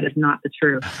like that is not the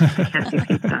truth. I can't do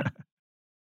pizza.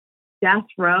 Death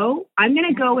row? I'm going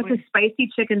to go with a spicy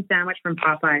chicken sandwich from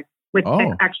Popeyes with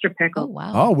extra pickles. Oh,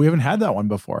 wow. Oh, we haven't had that one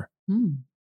before.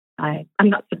 I'm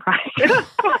not surprised.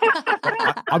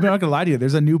 I'm not going to lie to you.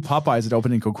 There's a new Popeyes that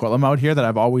opened in Coquitlam out here that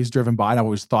I've always driven by, and I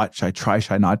always thought, should I try,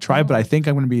 should I not try? But I think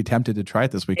I'm going to be tempted to try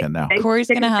it this weekend now. Corey's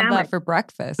going to have that for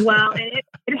breakfast. Well, it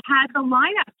had the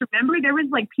lineups. Remember, there was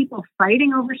people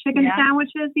fighting over chicken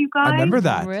sandwiches, you guys? I remember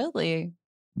that. Really?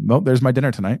 Nope, there's my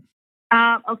dinner tonight.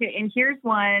 Okay, and here's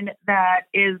one that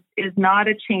is not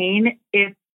a chain.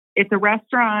 It's a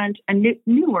restaurant, a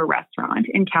newer restaurant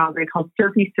in Calgary called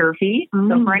Surfy Surfy.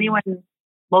 So for anyone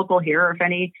local here, or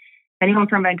if anyone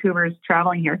from Vancouver is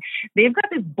traveling here, they've got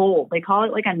this bowl. They call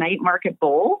it a night market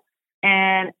bowl.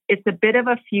 And it's a bit of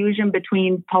a fusion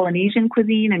between Polynesian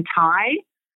cuisine and Thai.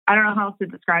 I don't know how else to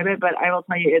describe it, but I will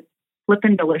tell you, it's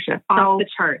flippin' delicious. Off the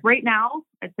chart. Right now,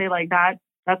 I'd say like that.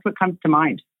 That's what comes to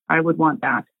mind. I would want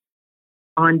that.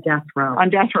 On death row. On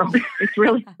death row. It's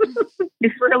really,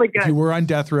 it's really good. If you were on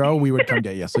death row, we would come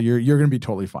get you. So you're going to be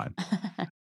totally fine.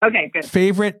 Okay, good.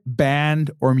 Favorite band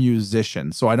or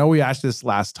musician? So I know we asked this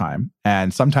last time,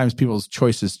 and sometimes people's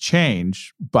choices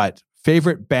change, but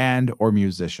favorite band or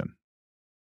musician?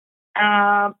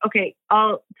 Okay,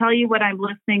 I'll tell you what I'm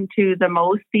listening to the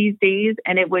most these days,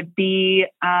 and it would be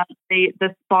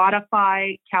the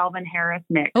Spotify Calvin Harris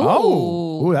mix.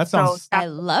 Oh, that sounds... I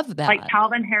love that. Like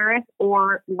Calvin Harris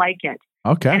or Like It.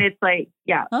 Okay. And it's like,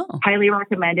 highly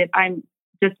recommended. I'm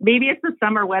just, maybe it's the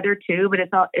summer weather too, but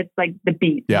it's like the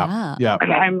beat. Yeah.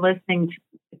 Okay. I'm listening to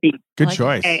the beat. Good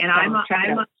choice. Okay, and I'm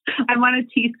on a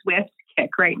T Swift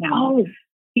kick right now. Oh,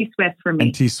 T Swift for me.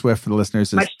 And T Swift for the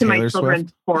listeners is Much to Taylor my children's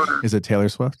Swift? horror. Is it Taylor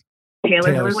Swift?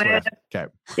 Taylor Swift. Okay.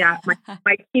 Yeah,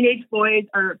 my teenage boys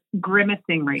are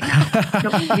grimacing right now.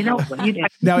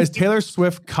 Now, is Taylor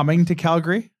Swift coming to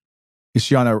Calgary? Is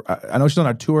she on I know she's on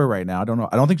a tour right now. I don't know.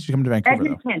 I don't think she's coming to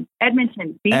Vancouver,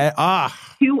 Edmonton. See?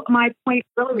 To my point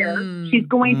earlier, she's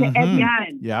going to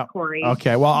Edmonton, yeah. Corey.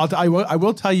 Okay. Well, I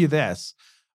will tell you this.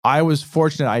 I was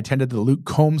fortunate. I attended the Luke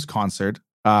Combs concert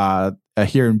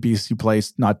here in BC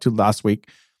Place last week.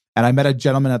 And I met a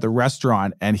gentleman at the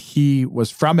restaurant, and he was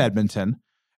from Edmonton,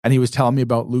 and he was telling me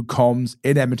about Luke Combs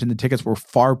in Edmonton. The tickets were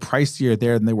far pricier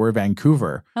there than they were in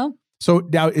Vancouver. Oh. So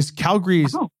now is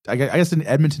Calgary's, I guess in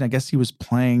Edmonton, I guess he was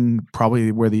playing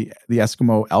probably where the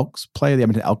Eskimo Elks play, the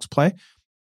Edmonton Elks play.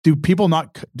 Do people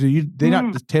not,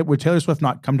 would Taylor Swift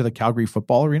not come to the Calgary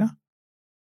football arena?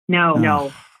 No.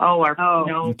 No.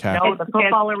 Okay. No, the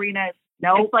football arena is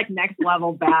it's like next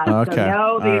level bad. Okay.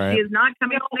 So right. she is not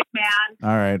coming to McMahon.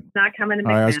 All right. Not coming to McMahon.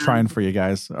 All right, I was trying for you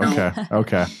guys. Okay.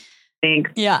 Okay.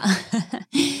 Thanks. Yeah.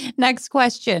 Next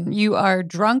question. You are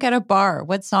drunk at a bar.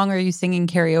 What song are you singing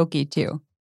karaoke to?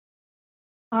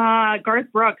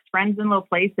 Garth Brooks, Friends in Low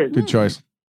Places. Good choice.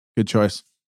 Good choice.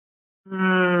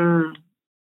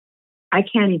 I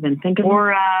can't even think of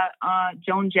or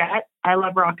Joan Jett. I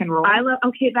love rock and roll. That's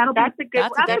a good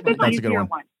one. That's a good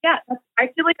one. Yeah, I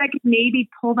feel like I could maybe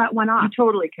pull that one off. You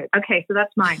totally could. Okay, so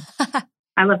that's mine.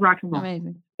 I love rock and roll.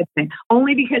 Amazing.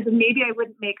 Only because maybe I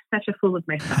wouldn't make such a fool of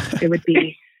myself. It would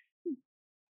be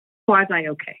quasi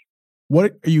okay.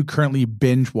 What are you currently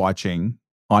binge watching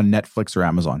on Netflix or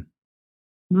Amazon?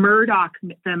 The Murdoch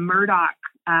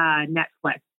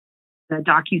Netflix, the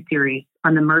docuseries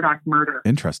on the Murdoch murder.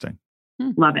 Interesting.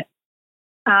 Love it.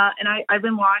 And I've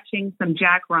been watching some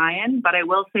Jack Ryan, but I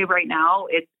will say right now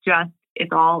it's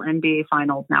all NBA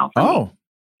finals now. For me.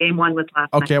 Game one was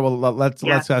last night. Okay, well let's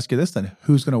ask you this then: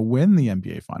 who's going to win the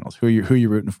NBA finals? Who are you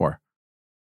rooting for?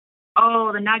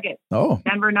 Oh, the Nuggets. Oh,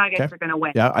 Denver Nuggets are going to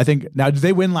win. Yeah, I think now. Did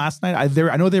they win last night? I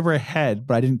know they were ahead,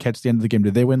 but I didn't catch the end of the game.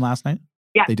 Did they win last night?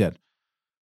 Yeah, they did.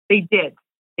 They did.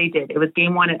 It was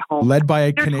game one at home. Led by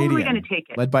a They're Canadian. Totally going to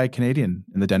take it. Led by a Canadian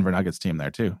in the Denver Nuggets team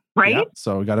there too. Right. Yeah,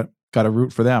 so got to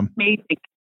root for them. Amazing.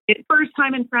 It's first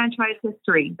time in franchise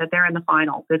history that they're in the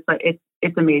finals. It's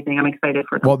amazing. I'm excited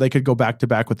for them. Well, they could go back to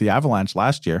back with the Avalanche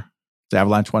last year. The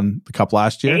Avalanche won the cup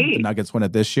last year. Hey. The Nuggets won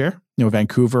it this year.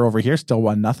 Vancouver over here still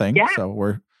won nothing. Yeah. So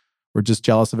we're just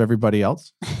jealous of everybody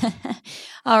else.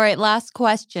 All right, last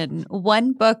question.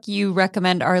 One book you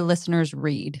recommend our listeners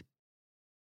read?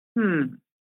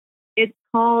 It's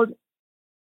called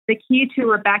The Key to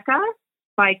Rebecca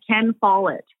by Ken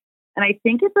Follett. And I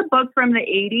think it's a book from the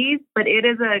 80s, but it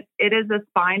is a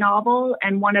spy novel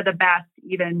and one of the best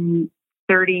even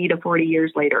 30 to 40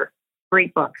 years later.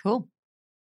 Great book. Cool.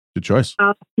 Good choice.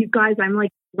 You guys, I'm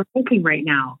like thinking right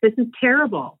now. This is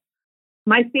terrible.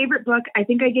 My favorite book, I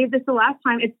think I gave this the last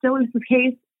time. It still is the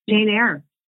case. Jane Eyre,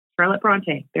 Charlotte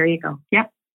Bronte. There you go. Yeah.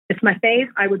 It's my fave.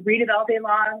 I would read it all day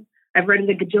long. I've read it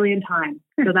a gajillion times.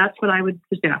 So that's what I would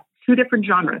suggest. Two different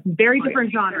genres. Very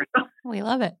different genres. We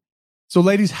love it. So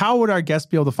ladies, how would our guests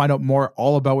be able to find out more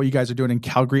all about what you guys are doing in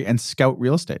Calgary and Scout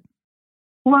Real Estate?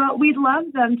 Well, we'd love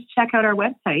them to check out our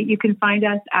website. You can find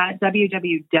us at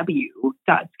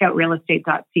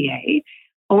www.scoutrealestate.ca,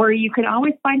 or you can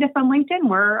always find us on LinkedIn.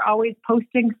 We're always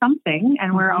posting something,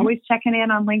 and we're always checking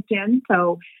in on LinkedIn.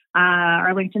 So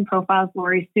our LinkedIn profile is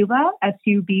Laurae Suba,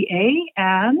 Suba,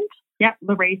 and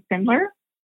Laurae Spindler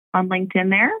on LinkedIn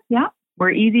there. Yeah,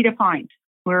 we're easy to find.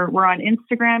 We're on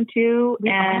Instagram too,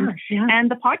 and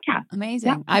the podcast.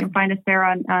 Amazing. Yeah, you can find us there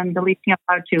on the Leasing Up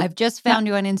Loud too. I've just found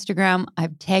you on Instagram.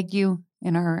 I've tagged you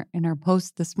in our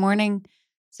post this morning.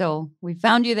 So we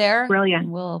found you there. Brilliant.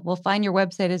 We'll find your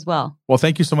website as well. Well,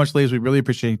 thank you so much, ladies. We really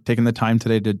appreciate taking the time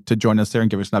today to join us there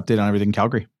and give us an update on everything in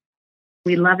Calgary.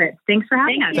 We love it. Thanks for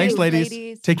having us. Thanks,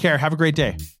 ladies. Take care. Have a great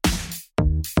day.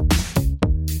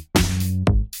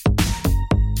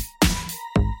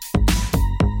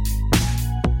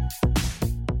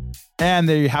 And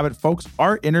there you have it, folks.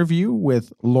 Our interview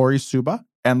with Laurae Suba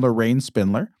and Laurae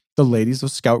Spindler, the ladies of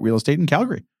Scout Real Estate in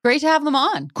Calgary. Great to have them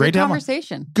on. Great Good to have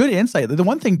conversation. Good insight. The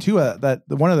one thing too,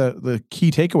 one of the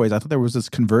key takeaways, I thought there was this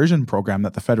conversion program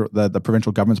that the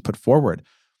provincial governments put forward.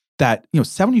 That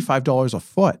 $75 a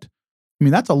foot. I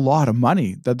mean, that's a lot of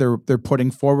money that they're putting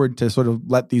forward to sort of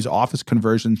let these office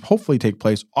conversions hopefully take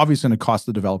place. Obviously, going to cost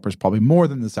the developers probably more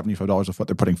than the $75 a foot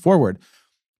they're putting forward.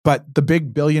 But the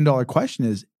big billion-dollar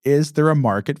question is there a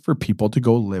market for people to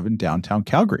go live in downtown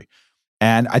Calgary?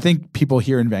 And I think people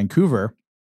here in Vancouver,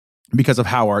 because of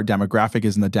how our demographic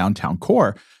is in the downtown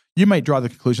core, you might draw the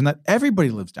conclusion that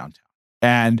everybody lives downtown.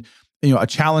 And a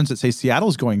challenge that, say,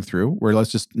 Seattle's going through, where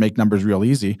let's just make numbers real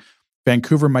easy,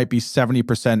 Vancouver might be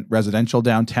 70% residential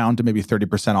downtown to maybe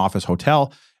 30% office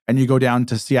hotel. And you go down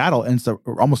to Seattle, and it's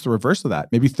almost the reverse of that,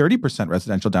 maybe 30%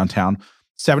 residential downtown,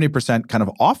 70% kind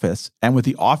of office. And with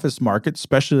the office market,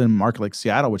 especially in a market like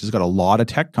Seattle, which has got a lot of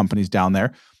tech companies down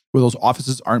there, where those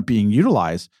offices aren't being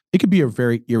utilized, it could be a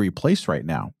very eerie place right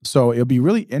now. So it'll be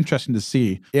really interesting to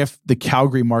see if the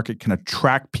Calgary market can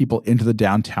attract people into the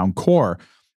downtown core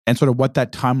and sort of what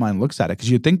that timeline looks at it.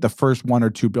 Because you'd think the first one or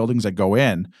two buildings that go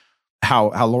in,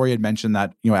 how Laurae had mentioned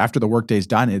that, after the workday's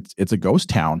done, it's a ghost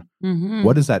town. Mm-hmm.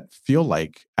 What does that feel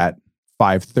like at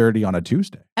 5:30 on a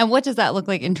Tuesday? And what does that look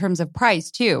like in terms of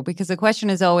price too? Because the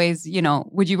question is always,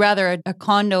 would you rather a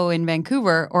condo in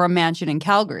Vancouver or a mansion in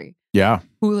Calgary? Yeah.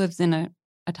 Who lives in a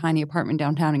tiny apartment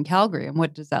downtown in Calgary? And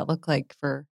what does that look like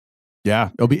for?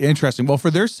 Yeah, it'll be interesting. Well, for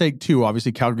their sake too,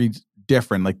 obviously Calgary's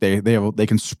different. Like they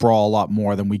can sprawl a lot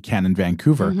more than we can in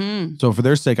Vancouver. Mm-hmm. So for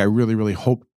their sake, I really, really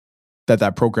hope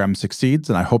that program succeeds.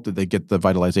 And I hope that they get the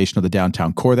vitalization of the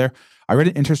downtown core there. I read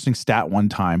an interesting stat one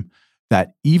time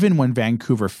that even when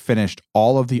Vancouver finished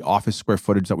all of the office square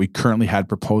footage that we currently had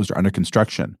proposed or under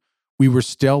construction, we were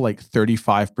still like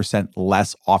 35%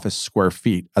 less office square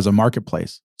feet as a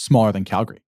marketplace, smaller than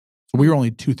Calgary. So we were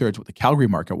only 2/3 what the Calgary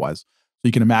market was. So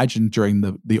you can imagine during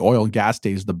the oil and gas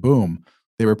days, the boom,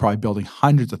 they were probably building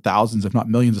hundreds of thousands, if not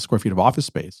millions of square feet of office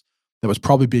space that was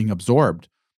probably being absorbed,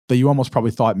 that you almost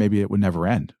probably thought maybe it would never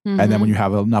end. Mm-hmm. And then when you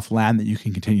have enough land that you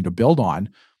can continue to build on,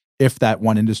 if that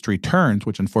one industry turns,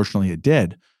 which unfortunately it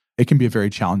did, it can be a very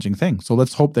challenging thing. So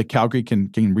let's hope that Calgary can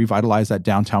revitalize that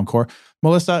downtown core.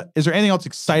 Melissa, is there anything else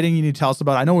exciting you need to tell us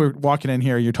about? I know we're walking in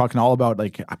here, you're talking all about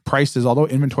like prices, although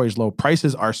inventory is low,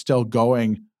 prices are still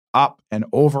going up and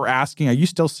over asking. Are you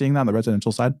still seeing that on the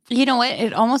residential side? You know what?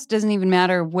 It almost doesn't even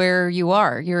matter where you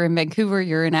are. You're in Vancouver,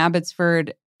 you're in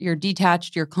Abbotsford, you're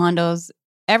detached, your condos.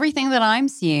 Everything that I'm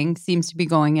seeing seems to be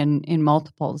going in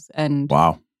multiples and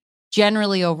wow,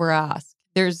 generally over ask.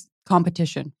 There's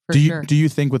competition for sure. Do you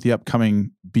think with the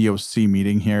upcoming BOC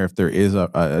meeting here, if there is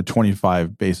a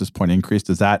 25 basis point increase,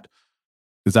 does that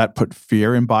put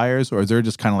fear in buyers, or is there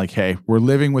just kind of like, hey, we're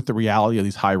living with the reality of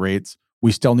these high rates.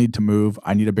 We still need to move.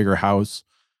 I need a bigger house.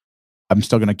 I'm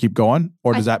still going to keep going,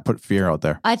 or does that put fear out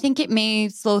there? I think it may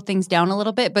slow things down a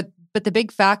little bit, but the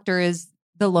big factor is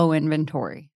the low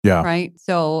inventory. Yeah. Right.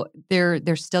 So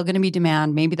there's still going to be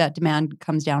demand. Maybe that demand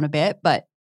comes down a bit, but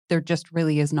there just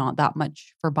really is not that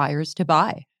much for buyers to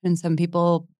buy. And some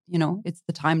people, it's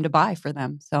the time to buy for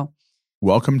them. So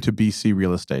welcome to BC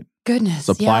real estate. Goodness.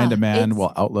 Supply and demand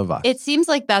will outlive us. It seems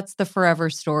like that's the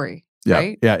forever story. Yeah.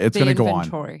 Right? Yeah. It's going to go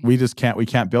inventory. on. We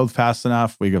can't build fast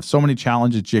enough. We have so many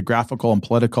challenges, geographical and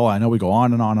political. I know we go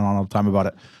on and on and on all the time about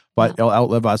it, but it'll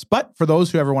outlive us. But for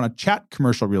those who ever want to chat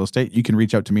commercial real estate, you can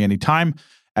reach out to me anytime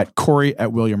at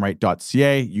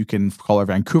Cory@williamwright.ca. You can call our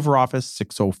Vancouver office,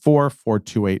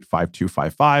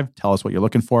 604-428-5255. Tell us what you're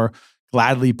looking for.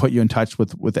 Gladly put you in touch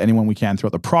with anyone we can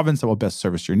throughout the province that will best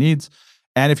service your needs.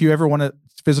 And if you ever want to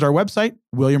visit our website,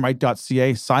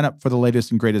 williamwright.ca, sign up for the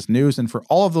latest and greatest news. And for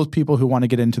all of those people who want to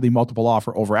get into the multiple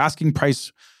offer over asking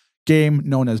price game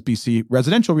known as BC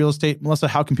residential real estate, Melissa,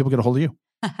 how can people get a hold of you?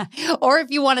 Or if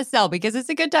you want to sell, because it's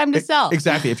a good time to sell.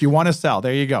 Exactly. If you want to sell,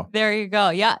 there you go. There you go.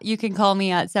 Yeah. You can call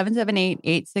me at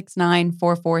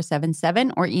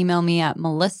 778-869-4477 or email me at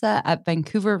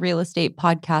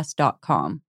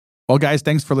melissa@vancouverrealestatepodcast.com. Well, guys,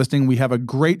 thanks for listening. We have a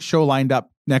great show lined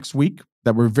up next week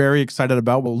that we're very excited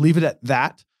about. We'll leave it at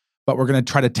that, but we're going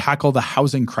to try to tackle the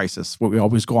housing crisis, what we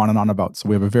always go on and on about. So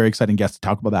we have a very exciting guest to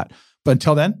talk about that. But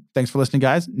until then, thanks for listening,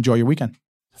 guys. Enjoy your weekend.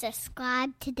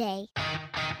 Subscribe today.